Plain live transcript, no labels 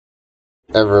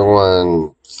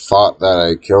Everyone thought that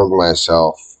I killed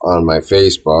myself on my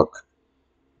Facebook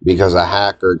because a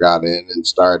hacker got in and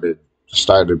started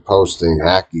posting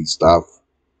hacky stuff.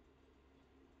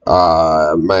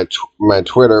 My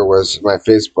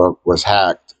Facebook was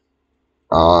hacked.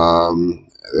 And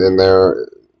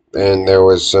there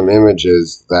was some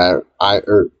images that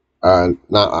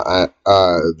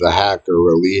the hacker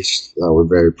released that were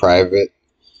very private,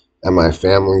 and my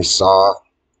family saw.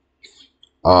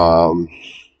 Um,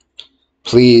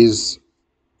 please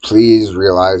please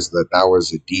realize that that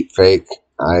was a deep fake.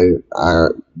 I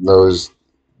those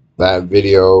that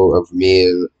video of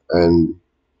me and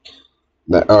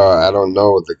I don't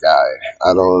know the guy.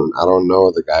 I don't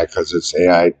know the guy because it's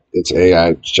AI. It's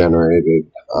AI generated.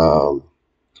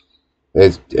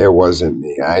 It wasn't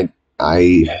me. I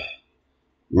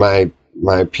my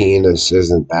penis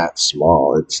isn't that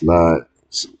small. It's not.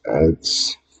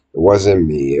 It wasn't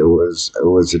me. It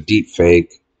was a deep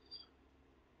fake.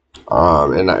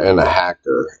 And a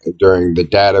hacker during the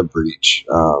data breach.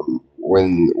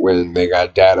 When they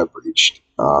got data breached,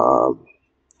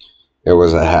 it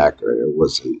was a hacker.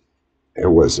 It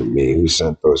wasn't me who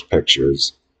sent those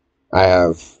pictures. I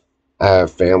have I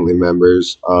have family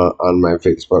members on my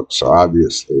Facebook, so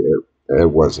obviously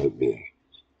it wasn't me.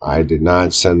 I did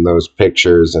not send those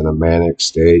pictures in a manic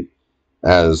state,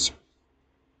 as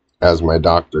my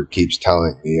doctor keeps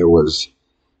telling me. It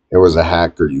was a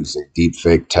hacker using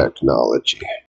deepfake technology.